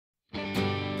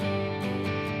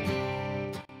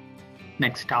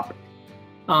next topic.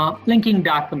 Linking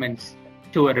documents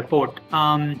to a report.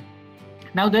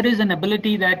 Now there is an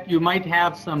ability that you might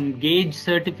have some gauge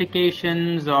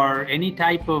certifications or any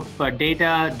type of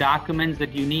data documents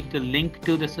that you need to link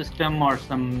to the system, or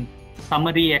some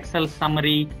summary, Excel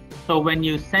summary. So when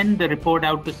you send the report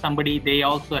out to somebody, they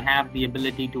also have the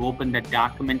ability to open that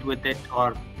document with it,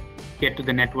 or get to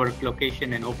the network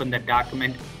location and open that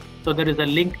document. So there is a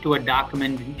link to a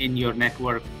document in your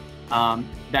network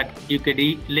that you could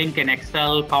link an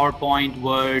Excel, PowerPoint,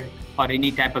 Word, or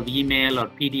any type of email or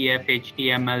PDF,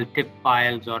 HTML, TIFF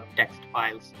files, or text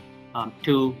files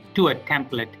to a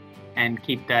template, and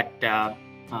keep that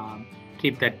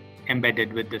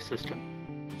embedded with the system.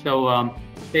 So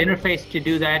the interface to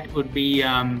do that would be,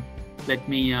 let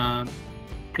me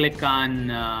click on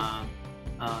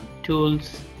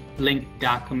Tools, Link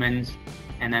Documents,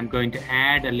 and I'm going to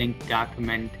add a linked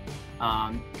document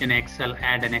in Excel,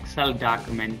 add an Excel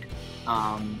document.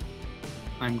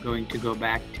 I'm going to go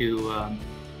back to,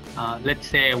 let's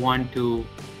say I want to,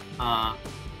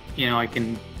 I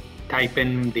can type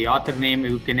in the author name,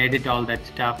 you can edit all that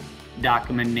stuff.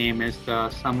 Document name is the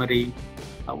summary,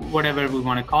 whatever we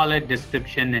want to call it,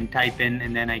 description, and type in,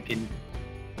 and then I can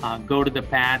go to the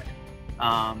path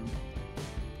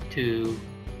to,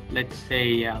 let's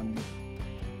say,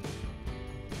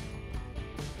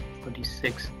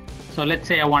 46. So let's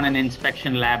say I want an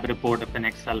inspection lab report of an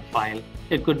Excel file.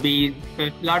 It could be,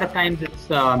 a lot of times it's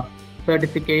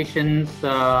certifications,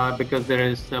 because there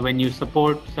is, when you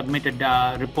submit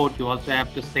a report, you also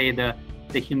have to say the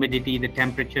humidity, the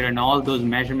temperature, and all those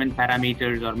measurement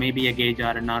parameters, or maybe a gauge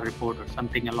R&R report or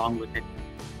something along with it.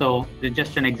 So it's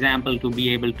just an example to be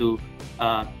able to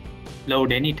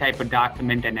load any type of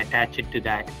document and attach it to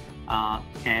that,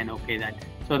 and okay that.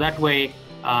 So that way,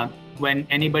 when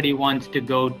anybody wants to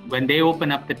go, when they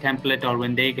open up the template, or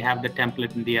when they have the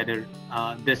template in the other,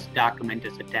 this document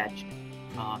is attached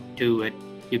to it.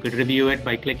 You could review it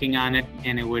by clicking on it,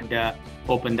 and it would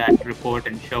open that report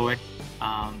and show it.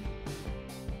 So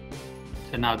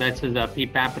now this is a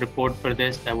PPAP report for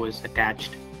this that was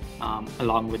attached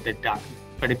along with the document,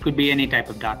 but it could be any type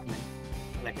of document,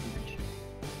 like I mentioned.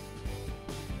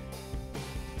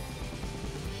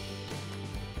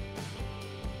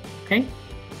 Okay.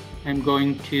 I'm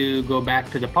going to go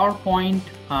back to the PowerPoint.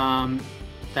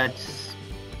 That's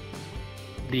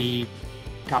the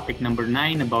topic number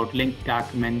 9 about linked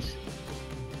documents.